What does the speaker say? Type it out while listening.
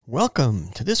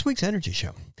Welcome to this week's Energy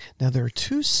Show. Now, there are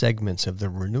two segments of the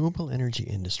renewable energy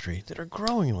industry that are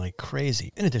growing like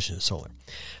crazy, in addition to solar.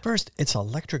 First, it's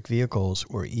electric vehicles,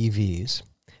 or EVs.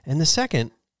 And the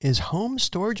second is home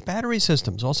storage battery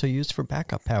systems, also used for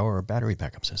backup power or battery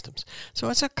backup systems. So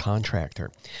as a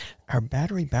contractor, our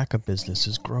battery backup business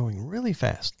is growing really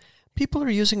fast. People are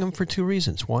using them for two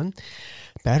reasons. One,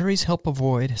 batteries help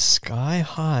avoid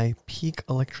sky-high peak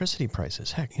electricity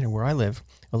prices. Heck, where I live,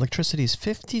 electricity is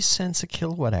 50 cents a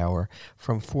kilowatt hour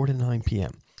from 4 to 9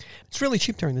 p.m. It's really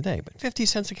cheap during the day, but 50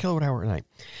 cents a kilowatt hour at night.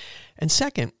 And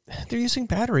second, they're using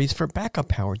batteries for backup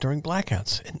power during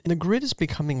blackouts. And the grid is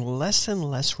becoming less and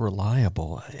less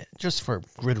reliable, just for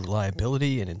grid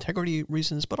reliability and integrity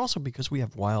reasons, but also because we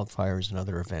have wildfires and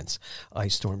other events,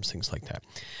 ice storms, things like that.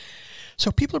 So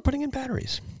people are putting in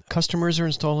batteries. Customers are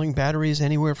installing batteries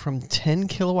anywhere from 10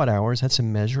 kilowatt hours, that's a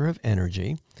measure of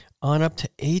energy, on up to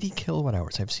 80 kilowatt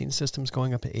hours. I've seen systems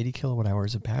going up to 80 kilowatt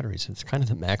hours of batteries. It's kind of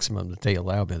the maximum that they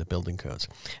allow by the building codes.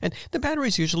 And the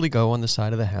batteries usually go on the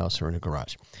side of the house or in a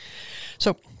garage.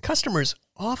 So customers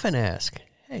often ask,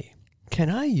 hey, can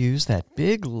I use that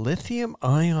big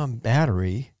lithium-ion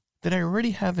battery that I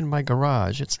already have in my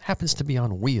garage? It happens to be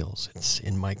on wheels. It's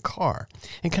in my car.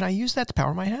 And can I use that to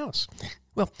power my house?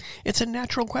 Well, it's a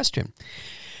natural question.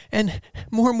 And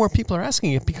more people are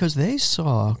asking it because they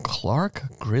saw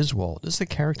Clark Griswold, this is the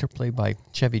character played by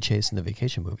Chevy Chase in the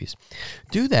vacation movies,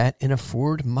 do that in a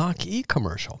Ford Mach-E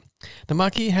commercial. The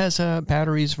Mach-E has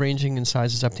batteries ranging in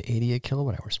sizes up to 88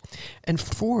 kilowatt hours. And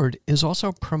Ford is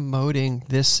also promoting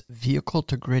this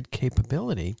vehicle-to-grid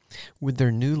capability with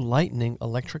their new Lightning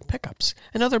electric pickups.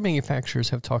 And other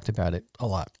manufacturers have talked about it a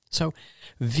lot. So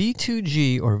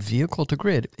V2G, or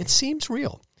vehicle-to-grid, it seems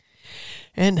real.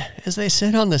 And as they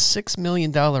said on the $6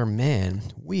 Million Man,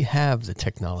 we have the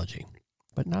technology,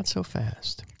 but not so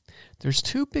fast. There's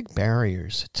two big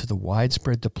barriers to the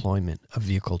widespread deployment of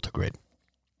vehicle-to-grid.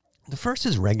 The first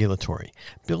is regulatory,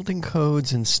 building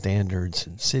codes and standards,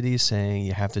 and cities saying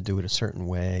you have to do it a certain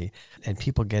way, and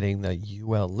people getting the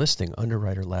UL listing,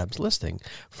 Underwriter Labs listing,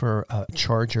 for a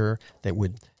charger that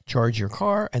would charge your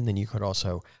car, and then you could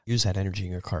also use that energy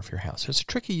in your car for your house. There's a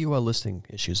tricky UL listing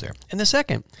issues there. And the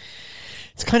second,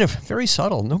 it's kind of very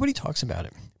subtle. Nobody talks about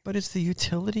it. But it's the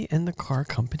utility and the car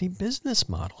company business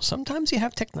model. Sometimes you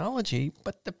have technology,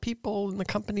 but the people and the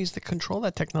companies that control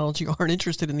that technology aren't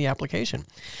interested in the application.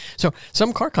 So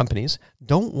some car companies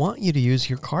don't want you to use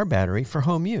your car battery for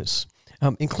home use,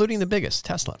 including the biggest,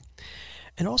 Tesla.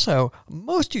 And also,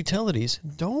 most utilities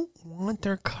don't want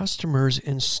their customers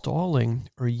installing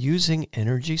or using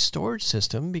energy storage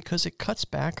system because it cuts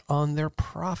back on their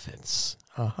profits.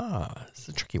 It's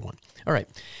a tricky one. All right,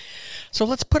 so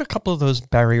let's put a couple of those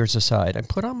barriers aside. I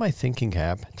put on my thinking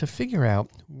cap to figure out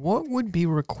what would be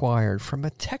required from a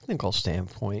technical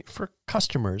standpoint for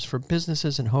customers, for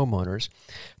businesses and homeowners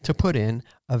to put in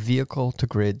a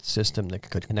vehicle-to-grid system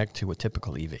that could connect to a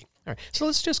typical EV. All right, so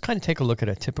let's just kind of take a look at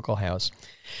a typical house.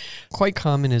 Quite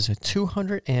common is a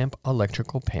 200-amp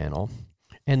electrical panel,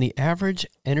 and the average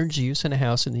energy use in a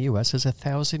house in the U.S. is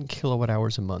 1,000 kilowatt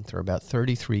hours a month, or about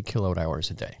 33 kilowatt hours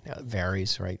a day. Now, it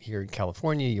varies, right? Here in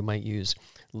California, you might use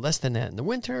less than that in the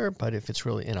winter, but if it's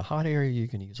really in a hot area, you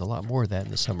can use a lot more of that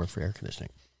in the summer for air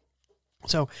conditioning.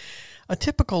 So a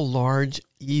typical large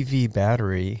EV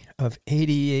battery of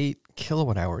 88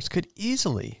 kilowatt hours could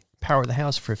easily power the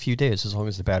house for a few days as long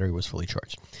as the battery was fully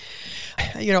charged.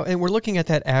 And we're looking at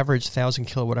that average 1,000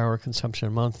 kilowatt hour consumption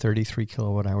a month, 33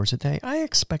 kilowatt hours a day. I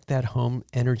expect that home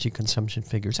energy consumption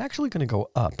figure is actually going to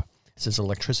go up. This is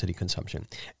electricity consumption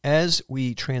as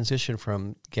we transition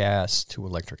from gas to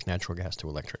electric, natural gas to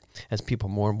electric, as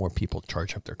more and more people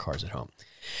charge up their cars at home,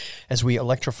 as we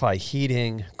electrify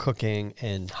heating, cooking,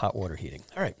 and hot water heating.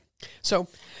 All right. So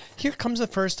here comes the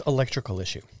first electrical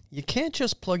issue. You can't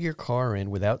just plug your car in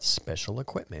without special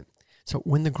equipment. So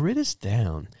when the grid is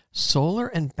down, solar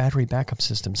and battery backup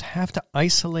systems have to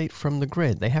isolate from the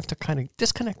grid. They have to kind of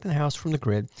disconnect the house from the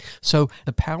grid. So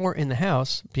the power in the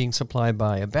house being supplied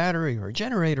by a battery or a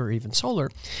generator or even solar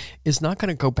is not going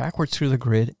to go backwards through the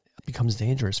grid. Becomes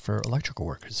dangerous for electrical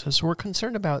workers. So we're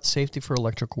concerned about safety for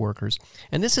electrical workers.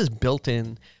 And this is built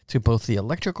in to both the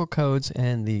electrical codes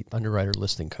and the underwriter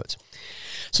listing codes.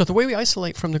 So the way we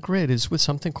isolate from the grid is with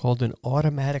something called an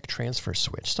automatic transfer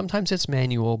switch. Sometimes it's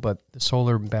manual, but the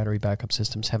solar and battery backup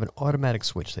systems have an automatic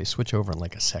switch. They switch over in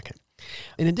like a second.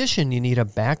 In addition, you need a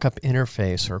backup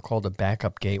interface, or called a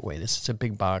backup gateway. This is a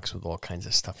big box with all kinds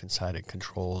of stuff inside it,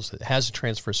 controls. It has a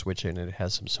transfer switch in it. It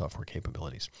has some software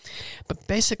capabilities. But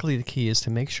basically, the key is to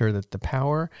make sure that the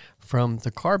power from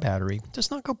the car battery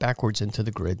does not go backwards into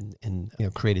the grid and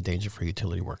create a danger for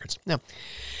utility workers. Now,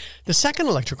 the second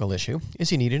electrical issue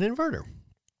is you need an inverter.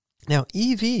 Now,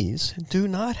 EVs do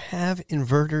not have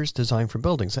inverters designed for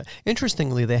buildings.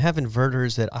 Interestingly, they have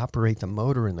inverters that operate the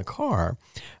motor in the car.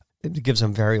 It gives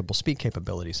them variable speed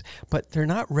capabilities, but they're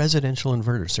not residential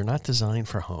inverters. They're not designed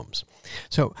for homes.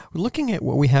 So looking at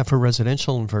what we have for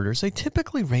residential inverters, they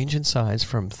typically range in size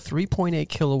from 3.8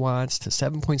 kilowatts to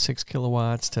 7.6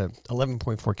 kilowatts to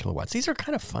 11.4 kilowatts. These are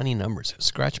kind of funny numbers. I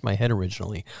scratched my head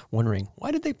originally wondering,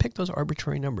 why did they pick those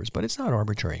arbitrary numbers? But it's not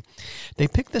arbitrary. They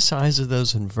pick the size of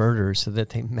those inverters so that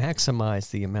they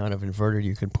maximize the amount of inverter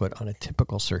you can put on a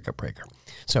typical circuit breaker.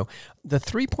 So the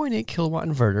 3.8 kilowatt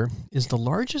inverter is the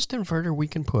largest inverter we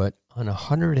can put on a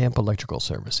 100 amp electrical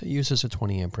service. It uses a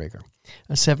 20 amp breaker.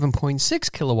 A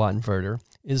 7.6 kilowatt inverter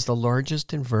is the largest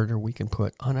inverter we can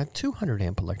put on a 200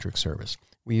 amp electric service.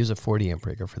 We use a 40 amp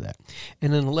breaker for that.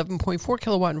 And an 11.4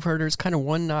 kilowatt inverter is kind of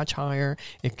one notch higher.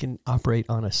 It can operate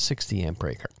on a 60 amp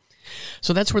breaker.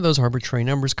 So that's where those arbitrary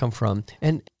numbers come from.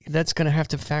 And that's going to have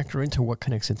to factor into what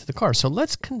connects into the car. So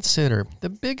let's consider the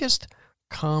biggest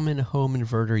common home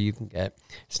inverter you can get.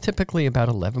 It's typically about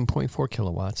 11.4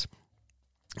 kilowatts.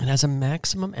 It has a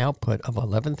maximum output of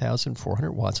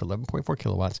 11,400 watts, 11.4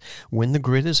 kilowatts, when the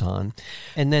grid is on.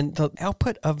 And then the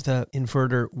output of the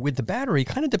inverter with the battery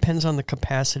kind of depends on the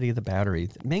capacity of the battery.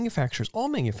 All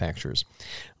manufacturers,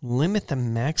 limit the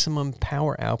maximum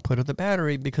power output of the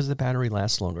battery because the battery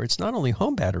lasts longer. It's not only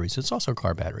home batteries, it's also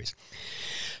car batteries.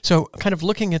 So kind of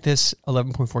looking at this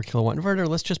 11.4 kilowatt inverter,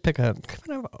 let's just pick a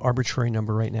kind of arbitrary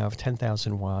number right now of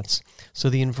 10,000 watts. So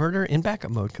the inverter in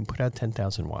backup mode can put out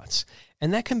 10,000 watts.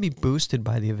 And that can be boosted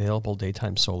by the available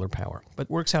daytime solar power, but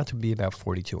works out to be about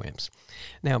 42 amps.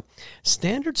 Now,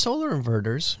 standard solar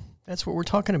inverters, that's what we're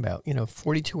talking about,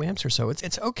 42 amps or so.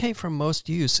 It's okay for most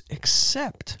use,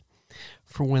 except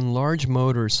for when large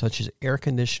motors such as air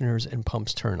conditioners and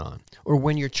pumps turn on, or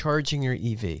when you're charging your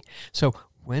EV. So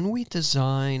when we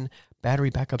design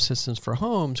battery backup systems for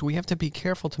homes, we have to be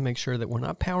careful to make sure that we're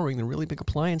not powering the really big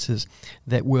appliances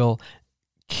that will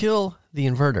kill the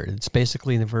inverter. It's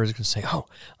basically the inverter is going to say, oh,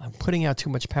 I'm putting out too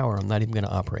much power. I'm not even going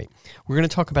to operate. We're going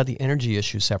to talk about the energy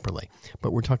issue separately,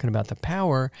 but we're talking about the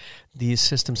power. These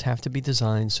systems have to be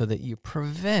designed so that you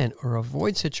prevent or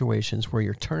avoid situations where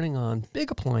you're turning on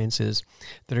big appliances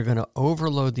that are going to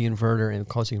overload the inverter and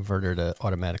cause the inverter to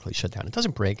automatically shut down. It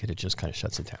doesn't break it. It just kind of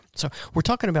shuts it down. So we're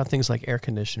talking about things like air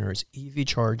conditioners, EV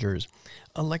chargers,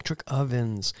 electric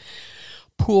ovens,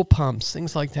 pool pumps,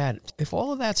 things like that. If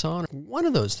all of that's on, one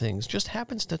of those things just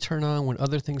happens to turn on when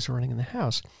other things are running in the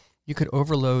house, you could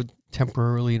overload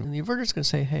temporarily, and the inverter is going to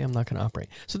say, hey, I'm not going to operate.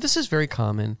 So this is very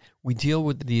common. We deal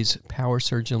with these power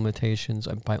surge limitations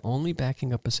by only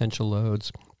backing up essential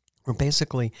loads. We're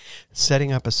basically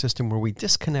setting up a system where we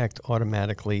disconnect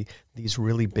automatically these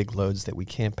really big loads that we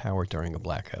can't power during a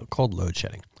blackout, called load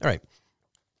shedding. All right.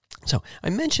 So I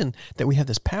mentioned that we have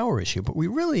this power issue, but we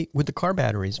really, with the car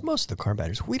batteries, most of the car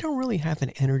batteries, we don't really have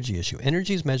an energy issue.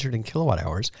 Energy is measured in kilowatt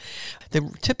hours.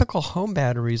 The typical home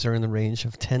batteries are in the range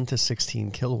of 10 to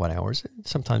 16 kilowatt hours.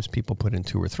 Sometimes people put in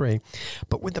 2 or 3.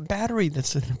 But with the battery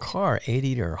that's in the car,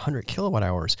 80 or 100 kilowatt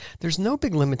hours, there's no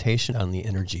big limitation on the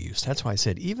energy use. That's why I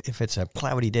said even if it's a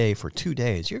cloudy day for 2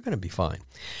 days, you're going to be fine.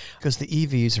 Because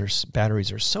the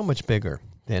batteries are so much bigger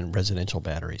than residential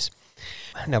batteries.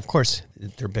 Now, of course,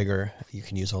 they're bigger. You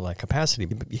can use all that capacity,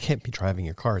 but you can't be driving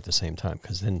your car at the same time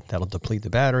because then that'll deplete the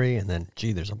battery. And then,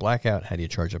 there's a blackout. How do you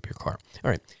charge up your car? All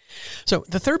right. So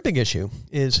the third big issue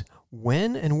is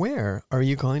when and where are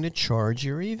you going to charge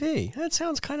your EV? That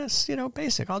sounds kind of,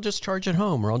 basic. I'll just charge at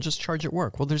home or I'll just charge at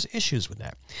work. Well, there's issues with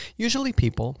that. Usually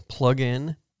people plug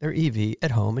in their EV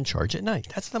at home and charge at night.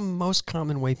 That's the most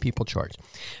common way people charge.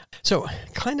 So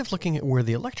kind of looking at where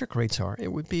the electric rates are,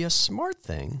 it would be a smart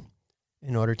thing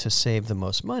in order to save the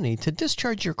most money to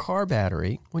discharge your car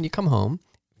battery when you come home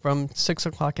from 6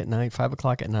 o'clock at night, 5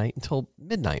 o'clock at night until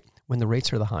midnight when the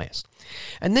rates are the highest.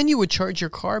 And then you would charge your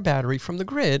car battery from the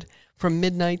grid from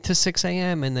midnight to 6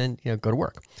 a.m. and then go to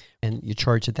work. And you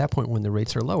charge at that point when the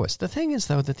rates are lowest. The thing is,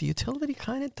 though, that the utility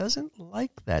kind of doesn't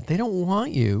like that. They don't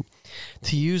want you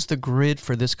to use the grid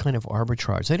for this kind of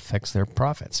arbitrage. It affects their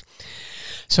profits.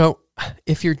 So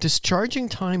if your discharging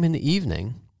time in the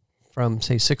evening from,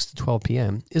 say, 6 to 12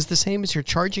 p.m. is the same as your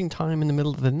charging time in the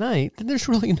middle of the night, then there's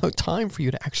really no time for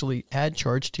you to actually add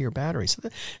charge to your battery. So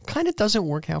that kind of doesn't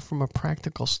work out from a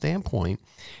practical standpoint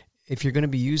if you're going to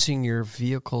be using your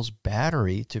vehicle's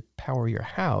battery to power your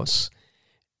house,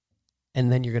 and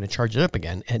then you're going to charge it up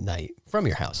again at night from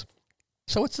your house.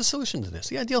 So what's the solution to this?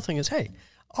 The ideal thing is, hey,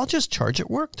 I'll just charge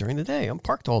at work during the day. I'm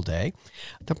parked all day.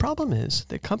 The problem is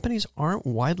that companies aren't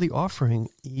widely offering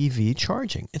EV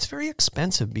charging. It's very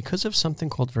expensive because of something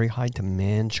called very high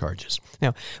demand charges.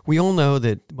 Now, we all know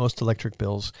that most electric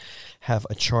bills have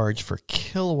a charge for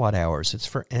kilowatt hours. It's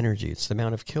for energy. It's the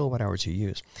amount of kilowatt hours you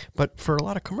use. But for a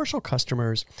lot of commercial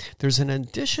customers, there's an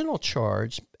additional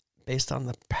charge based on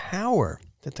the power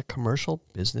that the commercial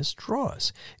business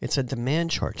draws. It's a demand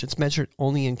charge. It's measured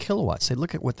only in kilowatts. They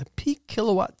look at what the peak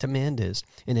kilowatt demand is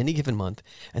in any given month,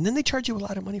 and then they charge you a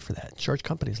lot of money for that. Charge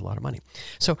companies a lot of money.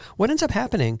 So what ends up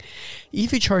happening,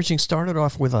 EV charging started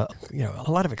off with a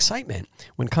lot of excitement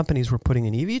when companies were putting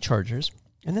in EV chargers.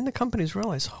 And then the companies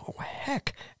realized, oh,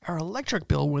 heck, our electric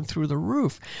bill went through the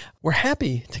roof. We're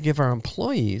happy to give our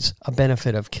employees a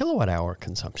benefit of kilowatt hour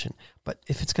consumption. But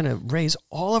if it's going to raise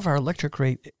all of our electric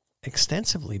rate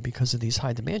extensively because of these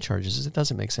high demand charges, it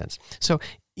doesn't make sense. So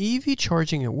EV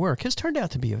charging at work has turned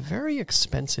out to be a very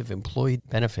expensive employee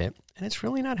benefit, and it's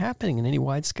really not happening in any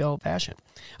wide-scale fashion.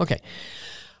 Okay,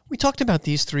 we talked about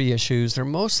these three issues. They're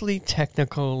mostly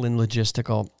technical and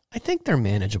logistical. I think they're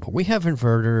manageable. We have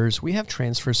inverters, we have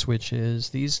transfer switches,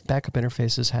 these backup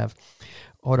interfaces have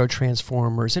auto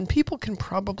transformers, and people can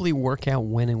probably work out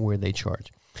when and where they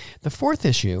charge. The fourth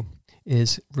issue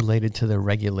is related to the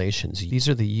regulations. These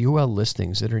are the UL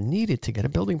listings that are needed to get a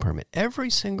building permit. Every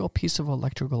single piece of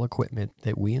electrical equipment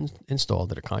that we install,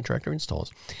 that a contractor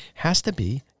installs, has to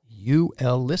be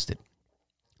UL listed.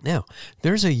 Now,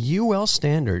 there's a UL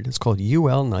standard, it's called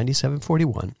UL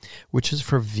 9741, which is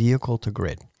for vehicle to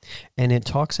grid. And it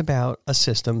talks about a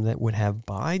system that would have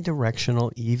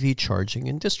bi-directional EV charging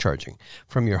and discharging.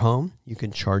 From your home, you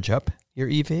can charge up your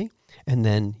EV, and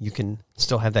then you can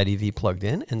still have that EV plugged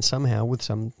in, and somehow with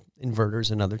some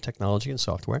inverters and other technology and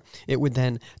software, it would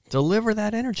then deliver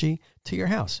that energy to your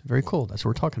house. Very cool. That's what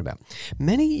we're talking about.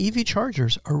 Many EV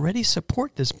chargers already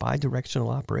support this bi-directional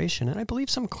operation, and I believe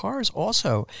some cars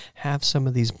also have some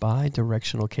of these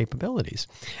bi-directional capabilities.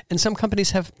 And some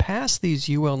companies have passed these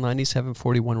UL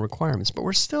 9741 requirements, but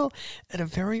we're still at a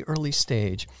very early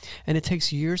stage, and it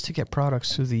takes years to get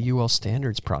products through the UL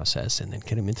standards process and then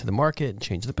get them into the market and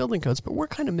change the building codes, but we're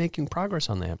kind of making progress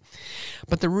on that.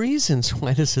 But the reasons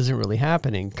why this isn't really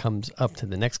happening comes up to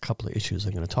the next couple of issues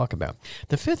I'm going to talk about.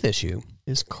 The fifth issue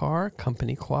is car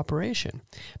company cooperation.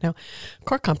 Now,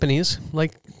 car companies,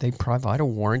 they provide a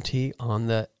warranty on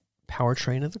the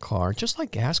powertrain of the car, just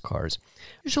like gas cars,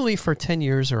 usually for 10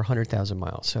 years or 100,000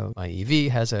 miles. So my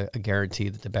EV has a guarantee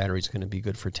that the battery is going to be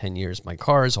good for 10 years. My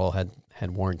cars all had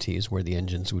warranties where the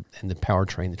engines would, and the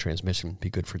powertrain, the transmission, would be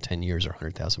good for 10 years or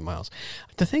 100,000 miles.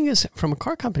 The thing is, from a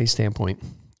car company standpoint,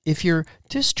 if you're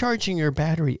discharging your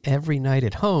battery every night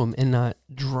at home and not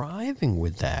driving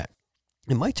with that,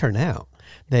 it might turn out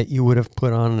that you would have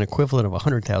put on an equivalent of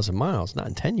 100,000 miles, not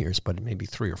in 10 years, but maybe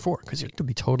 3 or 4, because you're going to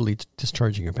be totally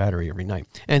discharging your battery every night.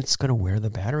 And it's going to wear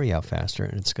the battery out faster,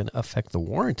 and it's going to affect the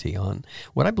warranty on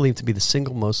what I believe to be the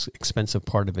single most expensive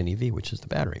part of an EV, which is the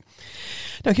battery.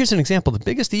 Now, here's an example. The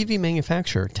biggest EV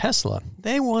manufacturer, Tesla,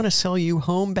 they want to sell you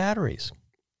home batteries.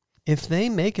 If they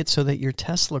make it so that your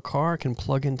Tesla car can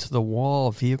plug into the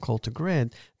wall vehicle to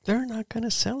grid, they're not going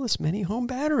to sell as many home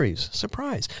batteries.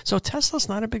 Surprise. So Tesla's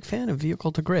not a big fan of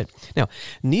vehicle to grid. Now,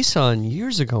 Nissan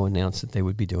years ago announced that they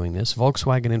would be doing this.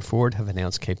 Volkswagen and Ford have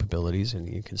announced capabilities, and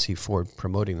you can see Ford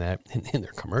promoting that in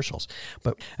their commercials.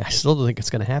 But I still don't think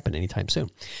it's going to happen anytime soon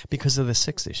because of the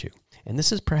sixth issue. And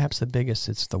this is perhaps the biggest.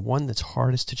 It's the one that's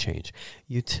hardest to change.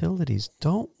 Utilities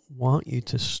don't want you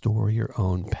to store your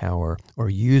own power or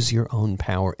use your own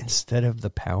power instead of the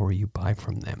power you buy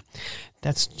from them.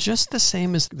 That's just the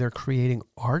same as they're creating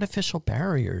artificial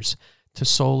barriers to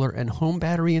solar and home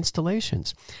battery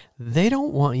installations. They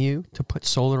don't want you to put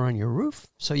solar on your roof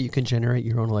so you can generate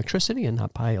your own electricity and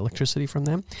not buy electricity from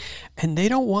them. And they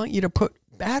don't want you to put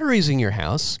batteries in your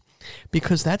house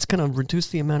because that's going to reduce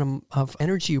the amount of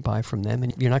energy you buy from them,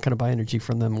 and you're not going to buy energy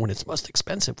from them when it's most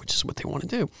expensive, which is what they want to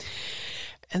do.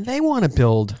 And they want to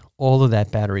build all of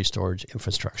that battery storage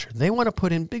infrastructure. They want to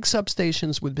put in big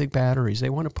substations with big batteries. They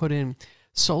want to put in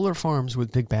solar farms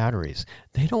with big batteries.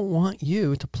 They don't want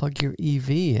you to plug your EV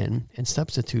in and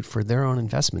substitute for their own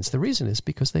investments. The reason is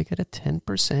because they get a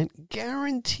 10%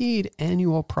 guaranteed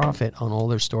annual profit on all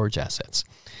their storage assets.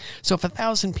 So if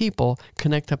 1,000 people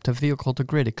connect up to vehicle to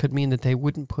grid, it could mean that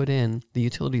the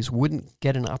utilities wouldn't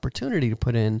get an opportunity to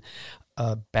put in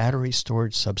a battery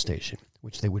storage substation,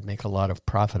 which they would make a lot of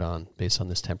profit on based on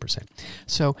this 10%.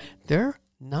 So they're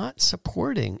not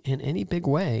supporting in any big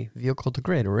way vehicle to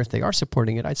grid, or if they are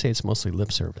supporting it, I'd say it's mostly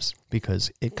lip service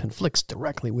because it conflicts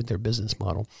directly with their business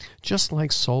model, just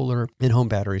like solar and home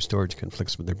battery storage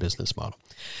conflicts with their business model.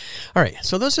 All right,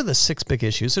 so those are the 6 big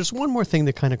issues. There's one more thing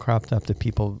that kind of cropped up that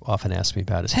people often ask me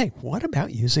about is, hey, what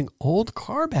about using old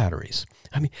car batteries?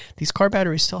 I mean, these car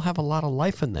batteries still have a lot of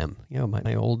life in them. You know,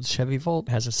 my old Chevy Volt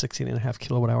has a 16.5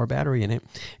 kilowatt hour battery in it.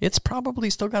 It's probably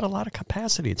still got a lot of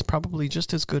capacity. It's probably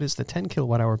just as good as the 10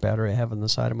 kilowatt hour battery I have on the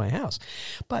side of my house.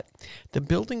 But the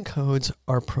building codes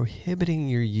are prohibiting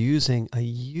you using a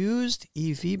used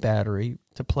EV battery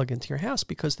to plug into your house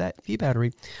because that EV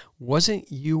battery wasn't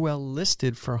UL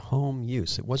listed for home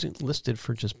use. It wasn't listed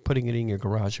for just putting it in your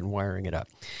garage and wiring it up.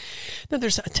 Now,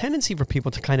 there's a tendency for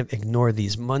people to kind of ignore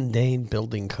these mundane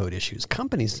building code issues.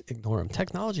 Companies ignore them.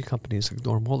 Technology companies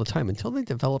ignore them all the time until they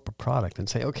develop a product and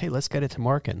say, okay, let's get it to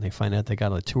market. And they find out they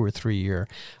got a 2 or 3 year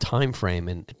time frame,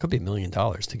 and it could be $1 million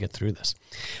to get through this.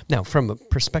 Now, from a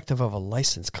perspective of a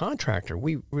licensed contractor,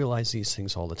 we realize these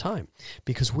things all the time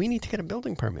because we need to get a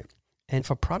building permit. And if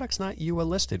a product's not UL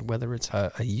listed, whether it's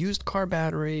a used car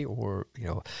battery or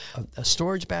a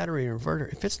storage battery or inverter,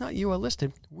 if it's not UL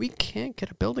listed, we can't get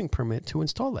a building permit to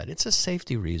install that. It's a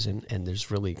safety reason, and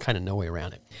there's really kind of no way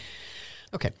around it.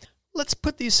 Okay, let's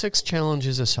put these 6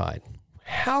 challenges aside.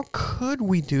 How could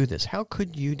we do this? How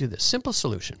could you do this? Simple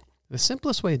solution. The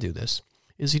simplest way to do this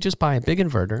is you just buy a big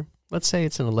inverter. Let's say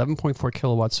it's an 11.4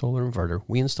 kilowatt solar inverter.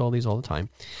 We install these all the time.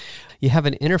 You have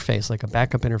an interface, like a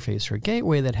backup interface or a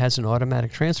gateway that has an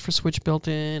automatic transfer switch built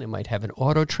in. It might have an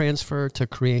auto transfer to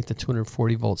create the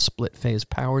 240 volt split phase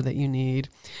power that you need.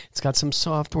 It's got some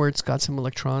software. It's got some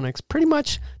electronics. Pretty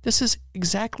much, this is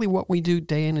exactly what we do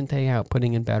day in and day out,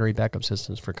 putting in battery backup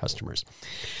systems for customers.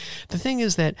 The thing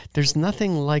is that there's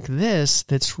nothing like this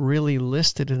that's really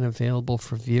listed and available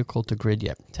for vehicle to grid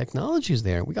yet. Technology is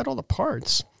there. We got all the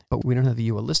parts, but we don't have the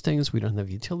UL listings, we don't have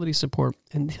utility support,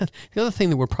 and the other thing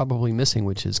that we're probably missing,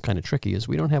 which is kind of tricky, is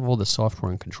we don't have all the software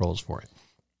and controls for it.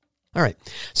 All right,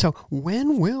 so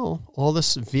when will all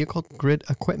this vehicle grid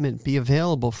equipment be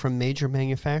available from major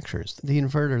manufacturers? The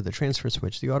inverter, the transfer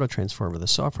switch, the auto transformer, the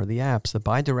software, the apps, the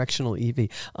bidirectional EV.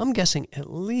 I'm guessing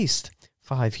at least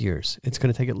 5 years. It's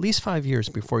going to take at least 5 years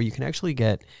before you can actually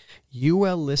get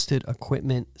UL-listed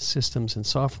equipment, systems, and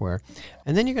software.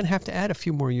 And then you're going to have to add a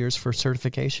few more years for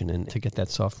certification and to get that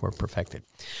software perfected.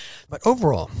 But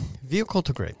overall, vehicle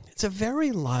to grid, it's a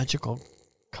very logical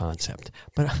concept,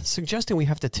 but suggesting we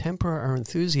have to temper our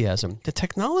enthusiasm. The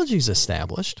technology is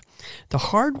established. The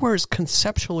hardware is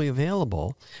conceptually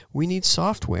available. We need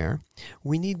software.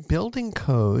 We need building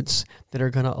codes that are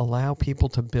going to allow people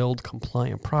to build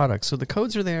compliant products. So the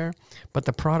codes are there, but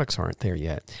the products aren't there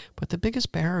yet. But the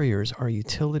biggest barriers are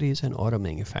utilities and auto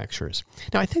manufacturers.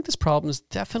 Now, I think this problem is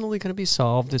definitely going to be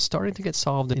solved. It's starting to get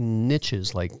solved in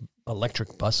niches like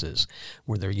electric buses,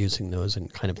 where they're using those in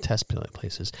kind of test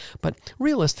places. But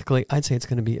realistically, I'd say it's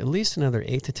going to be at least another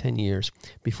 8 to 10 years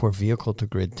before vehicle to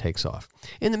grid takes off.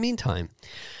 In the meantime,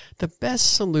 the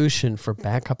best solution for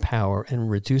backup power and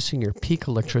reducing your peak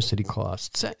electricity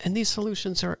costs, and these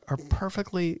solutions are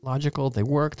perfectly logical, they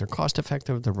work, they're cost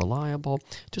effective, they're reliable,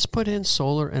 just put in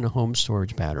solar and a home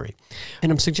storage battery.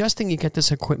 And I'm suggesting you get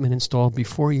this equipment installed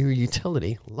before your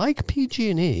utility, like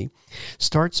PG&E,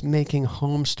 starts making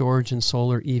home storage and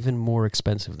solar even more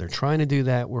expensive. They're trying to do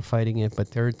that, we're fighting it, but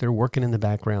they're working in the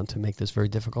background to make this very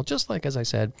difficult, just like, as I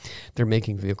said, they're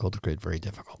making vehicle to grid very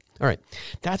difficult. All right,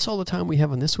 that's all the time we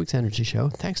have on this week's Energy Show.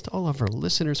 Thanks to all of our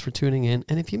listeners for tuning in.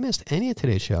 And if you missed any of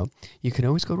today's show, you can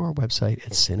always go to our website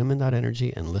at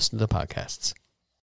cinnamon.energy and listen to the podcasts.